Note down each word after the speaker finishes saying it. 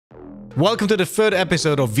Welcome to the third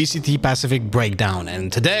episode of VCT Pacific Breakdown,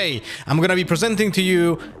 and today I'm gonna be presenting to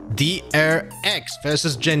you DRX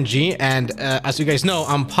versus Gen G. And as you guys know,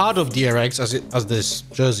 I'm part of DRX, as this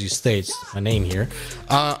jersey states, my name here.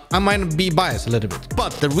 I might be biased a little bit,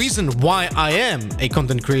 but the reason why I am a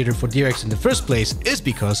content creator for DRX in the first place is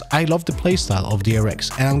because I love the playstyle of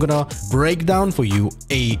DRX, and I'm gonna break down for you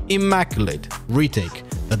a immaculate retake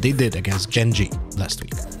that they did against Gen G last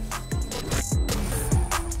week.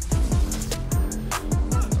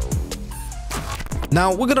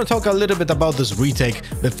 Now, we're gonna talk a little bit about this retake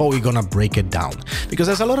before we're gonna break it down, because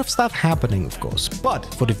there's a lot of stuff happening, of course. But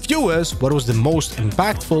for the viewers, what was the most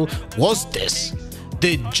impactful was this.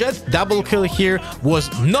 The Jet double kill here was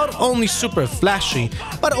not only super flashy,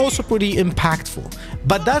 but also pretty impactful.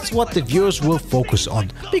 But that's what the viewers will focus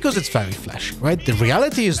on, because it's very flashy, right? The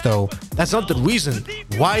reality is, though, that's not the reason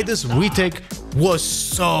why this retake was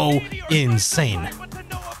so insane.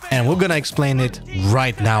 And we're gonna explain it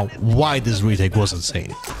right now, why this retake was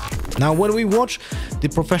insane. Now, when we watch the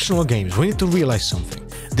professional games, we need to realize something.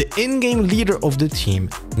 The in-game leader of the team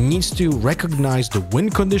needs to recognize the win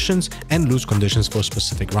conditions and lose conditions for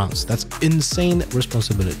specific rounds. That's insane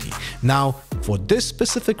responsibility. Now, for this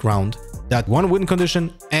specific round, that one win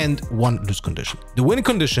condition and one lose condition. The win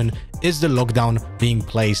condition is the lockdown being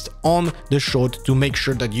placed on the short to make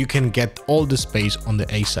sure that you can get all the space on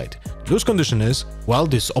the A side. Lose condition is, well,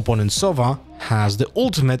 this opponent Sova has the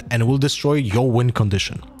ultimate and will destroy your win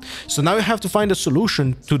condition. So now you have to find a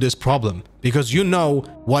solution to this problem, because you know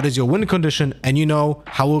what is your win condition and you know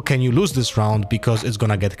how can you lose this round because it's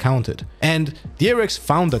gonna get counted. And DRX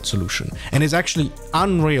found that solution, and it's actually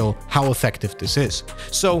unreal how effective this is.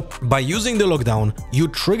 So by using the lockdown, you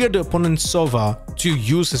trigger the opponent Sova to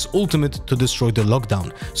use his ultimate to destroy the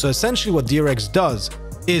lockdown. So essentially what DRX does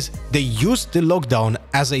is they use the lockdown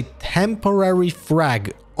as a temporary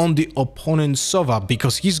frag on the opponent Sova,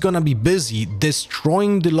 because he's gonna be busy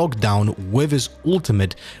destroying the lockdown with his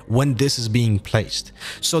ultimate when this is being placed.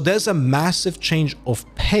 So there's a massive change of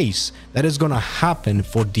pace that is gonna happen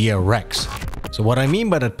for DRX. So what I mean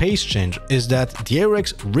by that pace change is that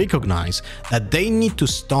DRX recognize that they need to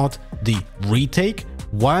start the retake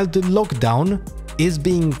while the lockdown is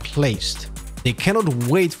being placed. They cannot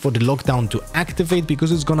wait for the lockdown to activate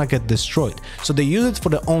because it's gonna get destroyed. So they use it for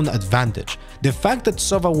their own advantage. The fact that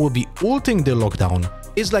Sova will be ulting the lockdown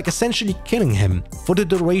is like essentially killing him for the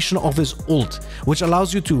duration of his ult, which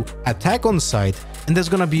allows you to attack on site, and there's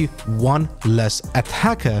gonna be one less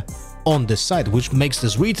attacker on the side, which makes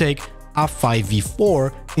this retake a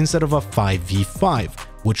 5v4 instead of a 5v5,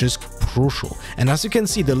 which is crucial. And as you can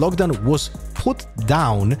see, the lockdown was put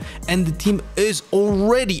down and the team is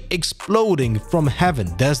already exploding from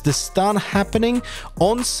heaven. There's the stun happening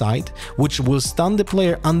on site, which will stun the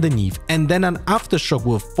player underneath, and then an aftershock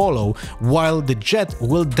will follow while the Jet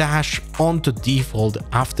will dash onto default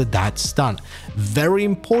after that stun. Very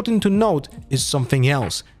important to note is something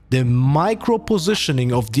else: the micro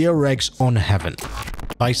positioning of DRX on heaven.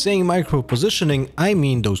 By saying micro positioning, I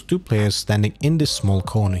mean those two players standing in this small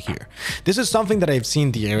corner here. This is something that I've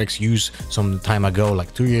seen DRX use some time ago,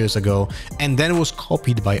 like 2 years ago, and then was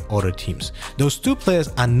copied by other teams. Those two players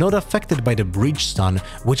are not affected by the breach stun,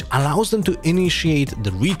 which allows them to initiate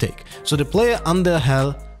the retake. So the player under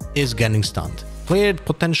hell is getting stunned. Player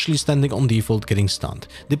potentially standing on default getting stunned.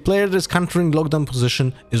 The player that is countering lockdown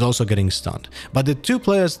position is also getting stunned. But the two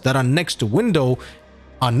players that are next to window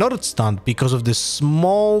are not stunned because of this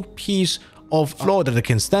small piece of floor that they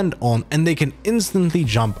can stand on, and they can instantly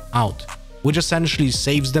jump out, which essentially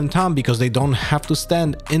saves them time because they don't have to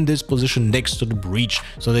stand in this position next to the breach,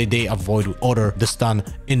 so they avoid order the stun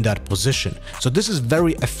in that position. So this is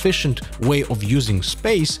very efficient way of using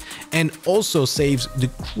space, and also saves the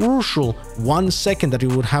crucial 1 second that you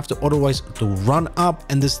would have to otherwise to run up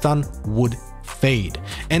and the stun would fade.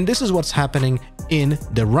 And this is what's happening in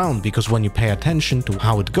the round, because when you pay attention to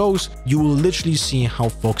how it goes, you will literally see how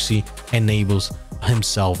Foxy enables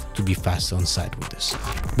himself to be faster on side with this.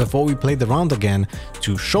 Before we play the round again,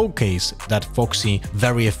 to showcase that Foxy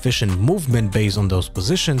very efficient movement based on those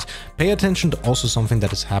positions, pay attention to also something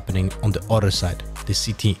that is happening on the other side, the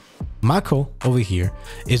CT. Mako over here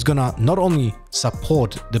is gonna not only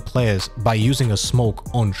support the players by using a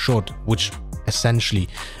smoke on short, which essentially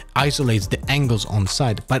isolates the angles on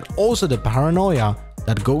site, but also the paranoia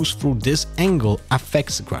that goes through this angle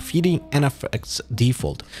affects graffiti and affects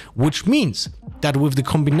default, which means that with the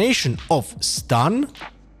combination of stun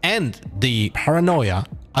and the paranoia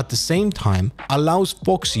at the same time allows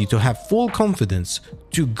Foxy to have full confidence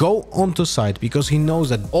to go onto site, because he knows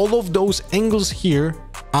that all of those angles here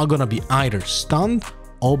are gonna be either stunned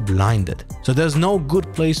or blinded. So there's no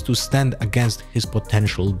good place to stand against his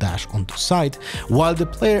potential dash onto site, while the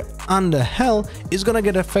player under hell is gonna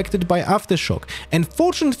get affected by aftershock. And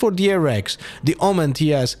fortunately for DRX, the Omen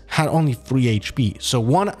TS had only 3 HP, so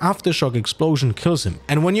one aftershock explosion kills him.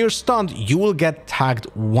 And when you're stunned, you will get tagged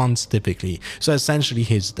once typically, so essentially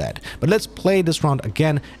he's dead. But let's play this round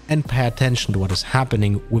again and pay attention to what is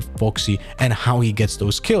happening with Foxy and how he gets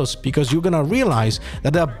those kills, because you're gonna realize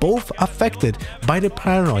that they're both affected by the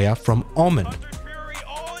paranoia from Omen.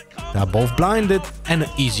 They're both blinded and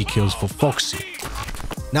easy kills for Foxy.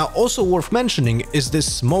 Now, also worth mentioning is this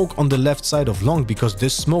smoke on the left side of long, because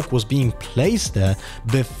this smoke was being placed there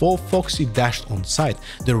before Foxy dashed on site.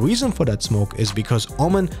 The reason for that smoke is because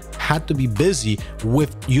Omen had to be busy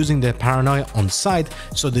with using the paranoia on site,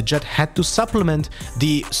 so the Jet had to supplement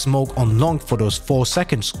the smoke on long for those 4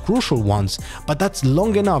 seconds, crucial ones, but that's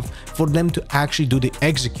long enough for them to actually do the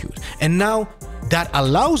execute. And now that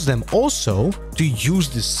allows them also to use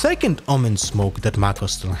the second Omen smoke that Mako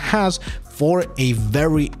still has for a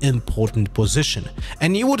very important position.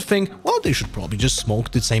 And you would think, well, they should probably just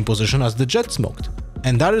smoke the same position as the Jet smoked.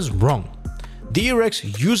 And that is wrong.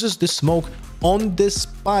 DRX uses the smoke on this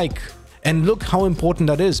spike. And look how important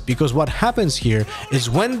that is, because what happens here is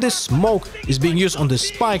when this smoke is being used on the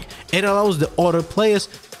spike, it allows the other players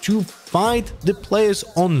to fight the players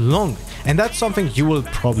on long, and that's something you will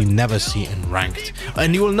probably never see in ranked,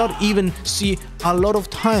 and you will not even see a lot of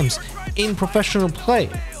times in professional play.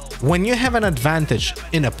 When you have an advantage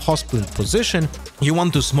in a post-plant position, you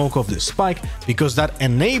want to smoke off the spike, because that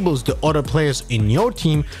enables the other players in your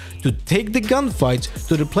team to take the gunfights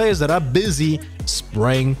to the players that are busy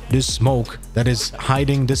spraying the smoke that is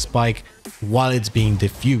hiding the spike while it's being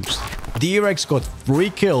diffused. DRX got 3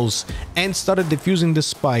 kills and started defusing the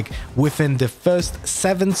spike within the first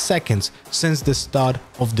 7 seconds since the start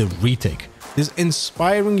of the retake. This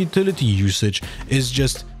inspiring utility usage is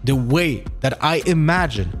just the way that I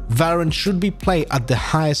imagine VALORANT should be played at the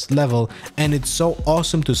highest level, and it's so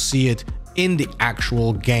awesome to see it in the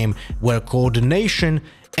actual game where coordination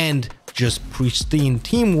and just pristine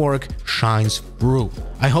teamwork shines through.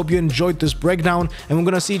 I hope you enjoyed this breakdown, and we're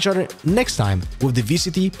gonna see each other next time with the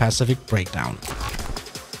VCT Pacific Breakdown.